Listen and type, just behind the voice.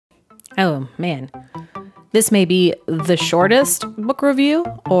Oh man, this may be the shortest book review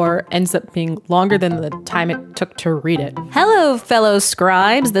or ends up being longer than the time it took to read it. Hello, fellow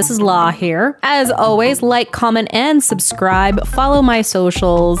scribes. This is Law here. As always, like, comment, and subscribe. Follow my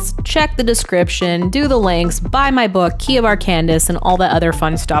socials, check the description, do the links, buy my book, Key of Arcandis, and all that other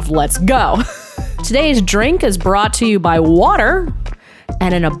fun stuff. Let's go. Today's drink is brought to you by water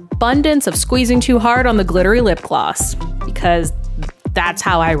and an abundance of squeezing too hard on the glittery lip gloss, because that's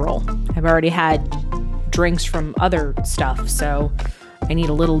how I roll. I've already had drinks from other stuff, so I need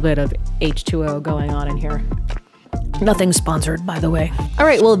a little bit of H2O going on in here. Nothing sponsored, by the way. All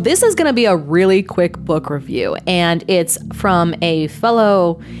right, well, this is gonna be a really quick book review, and it's from a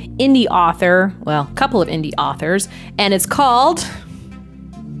fellow indie author, well, a couple of indie authors, and it's called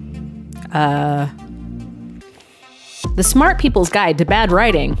The Smart People's Guide to Bad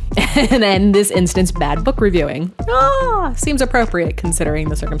Writing, and in this instance, bad book reviewing. Seems appropriate considering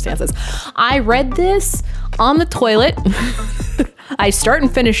the circumstances. I read this on the toilet. I start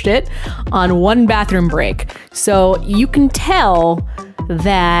and finished it on one bathroom break. So you can tell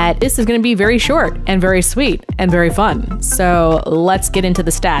that this is going to be very short and very sweet and very fun. So let's get into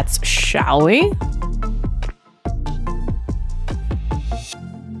the stats, shall we?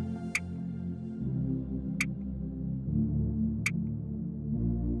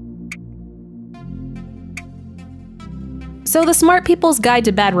 So The Smart People's Guide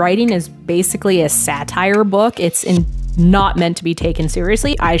to Bad Writing is basically a satire book. It's not meant to be taken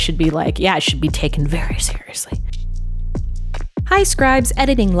seriously. I should be like, yeah, it should be taken very seriously. Hi scribes,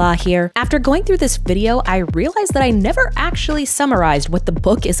 Editing Law here. After going through this video, I realized that I never actually summarized what the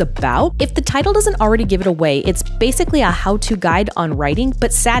book is about. If the title doesn't already give it away, it's basically a how-to guide on writing,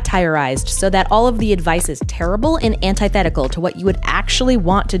 but satirized so that all of the advice is terrible and antithetical to what you would actually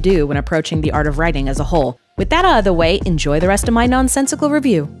want to do when approaching the art of writing as a whole. With that out of the way, enjoy the rest of my nonsensical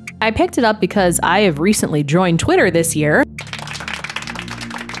review. I picked it up because I have recently joined Twitter this year,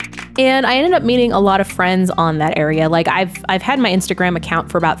 and I ended up meeting a lot of friends on that area. Like I've had my Instagram account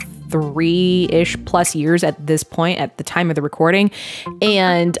for about 3-ish plus years at this point, at the time of the recording.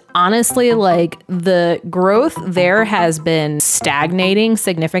 And honestly, like the growth there has been stagnating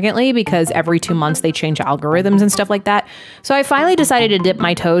significantly because every 2 months they change algorithms and stuff like that. So I finally decided to dip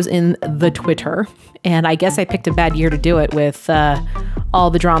my toes in the Twitter. And I guess I picked a bad year to do it with all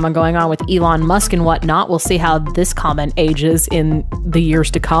the drama going on with Elon Musk and whatnot. We'll see how this comment ages in the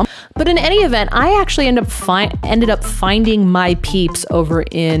years to come. But in any event, I actually ended up finding my peeps over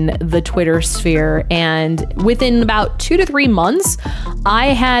in the Twitter sphere. And within about 2 to 3 months, I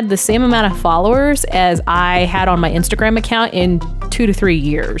had the same amount of followers as I had on my Instagram account in 2 to 3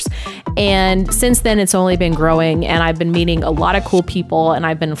 years. And since then, it's only been growing, and I've been meeting a lot of cool people, and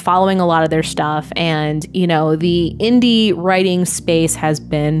I've been following a lot of their stuff. And, you know, the indie writing space has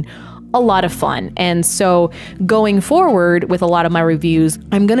been a lot of fun. And so going forward with a lot of my reviews,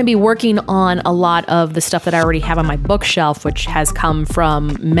 I'm going to be working on a lot of the stuff that I already have on my bookshelf, which has come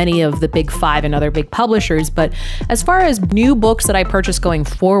from many of the big 5 and other big publishers. But as far as new books that I purchase going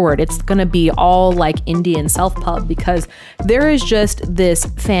forward, it's going to be all like indie and self-pub, because there is just this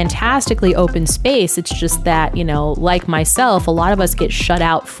fantastically open space. It's just that, you know, like myself, a lot of us get shut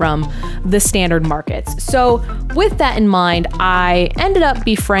out from the standard markets. So with that in mind, I ended up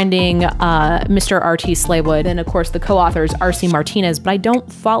befriending Mr. SLAYWOod, and of course the co-authors rcmartinez, but I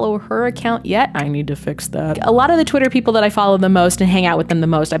don't follow her account yet. I need to fix that. A lot of the Twitter people that I follow the most and hang out with them the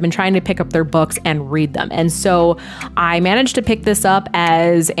most, I've been trying to pick up their books and read them. And so I managed to pick this up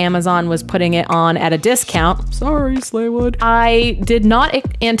as Amazon was putting it on at a discount. Sorry, SLAYWOod. I did not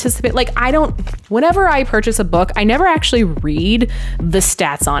anticipate, like whenever I purchase a book, I never actually read the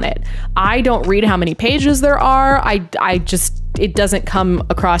stats on it. I don't read how many pages there are. It doesn't come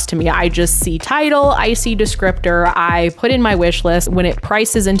across to me. I just see title, I see descriptor, I put in my wish list. When it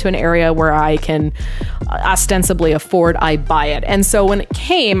prices into an area where I can ostensibly afford, I buy it. And so when it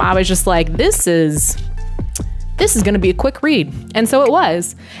came, I was just like, this is gonna be a quick read. And so it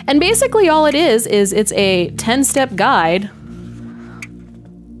was. And basically all it is it's a 10-step guide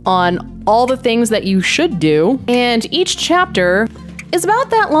on all the things that you should do. And each chapter is about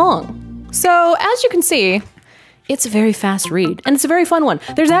that long. So as you can see, it's a very fast read, and it's a very fun one.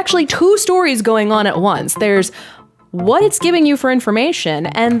 There's actually 2 stories going on at once. There's what it's giving you for information,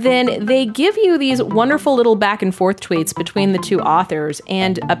 and then they give you these wonderful little back and forth tweets between the 2 authors.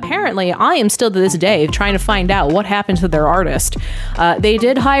 And apparently, I am still to this day trying to find out what happened to their artist. They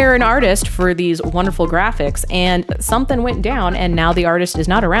did hire an artist for these wonderful graphics, and something went down, and now the artist is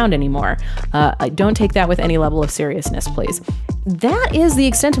not around anymore. Don't take that with any level of seriousness, please. That is the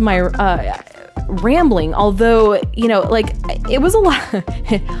extent of my rambling, although, you know, like, it was a lot.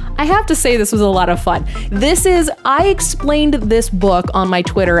 I have to say this was a lot of fun. I explained this book on my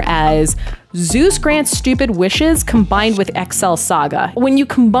Twitter as Zeus Grant's Stupid Wishes combined with Excel Saga. When you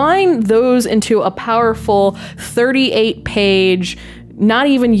combine those into a powerful 38-page, not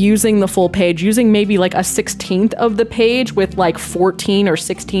even using the full page, using maybe like a 16th of the page with like 14 or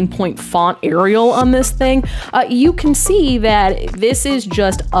 16 point font Arial on this thing, you can see that this is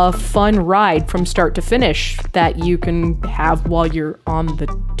just a fun ride from start to finish that you can have while you're on the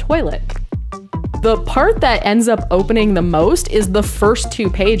toilet. The part that ends up opening the most is the first 2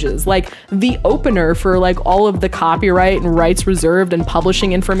 pages. Like, the opener for like all of the copyright and rights reserved and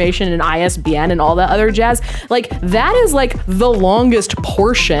publishing information and ISBN and all that other jazz, like that is like the longest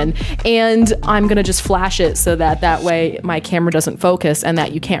portion. And I'm gonna just flash it so that way my camera doesn't focus and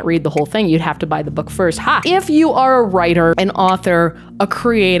that you can't read the whole thing. You'd have to buy the book first. Ha! If you are a writer, an author, a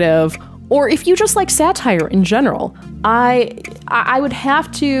creative, or if you just like satire in general, I would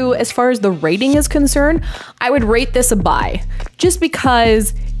have to, as far as the rating is concerned, I would rate this a buy, just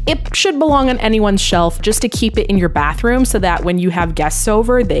because it should belong on anyone's shelf, just to keep it in your bathroom so that when you have guests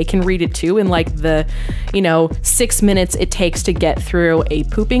over, they can read it too in like the, 6 minutes it takes to get through a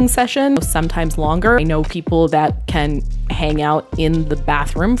pooping session, sometimes longer. I know people that can hang out in the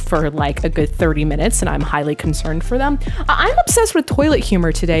bathroom for like a good 30 minutes and I'm highly concerned for them. I'm obsessed with toilet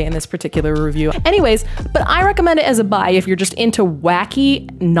humor today in this particular review. Anyways, but I recommend it as a buy if you're just into wacky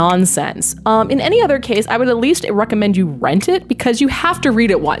nonsense. In any other case, I would at least recommend you rent it because you have to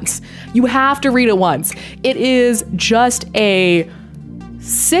read it once. You have to read it once. It is just a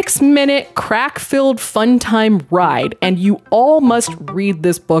 6-minute crack-filled fun time ride, and you all must read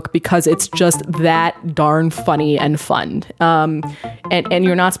this book because it's just that darn funny and fun. And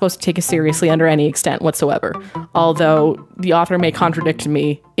you're not supposed to take it seriously under any extent whatsoever. Although the author may contradict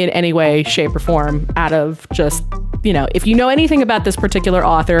me in any way, shape, or form out of just, if you know anything about this particular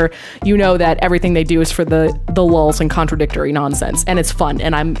author, you know that everything they do is for the lulls and contradictory nonsense, and it's fun,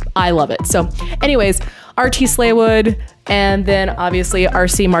 and I love it. So anyways, rtslaywood, and then obviously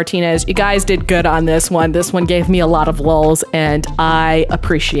RC Martinez. You guys did good on this one. This one gave me a lot of lulls, and I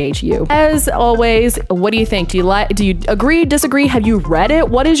appreciate you. As always, what do you think? Do you agree, disagree? Have you read it?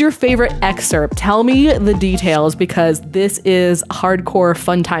 What is your favorite excerpt? Tell me the details because this is hardcore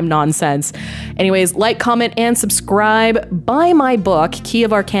fun time nonsense. Anyways, like, comment, and subscribe. Buy my book, Key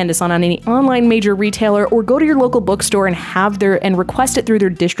of Arcandus, on any online major retailer, or go to your local bookstore and request it through their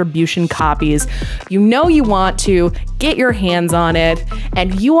distribution copies. You know you want to get your hands on it,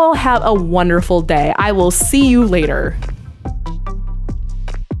 and you all have a wonderful day. I will see you later.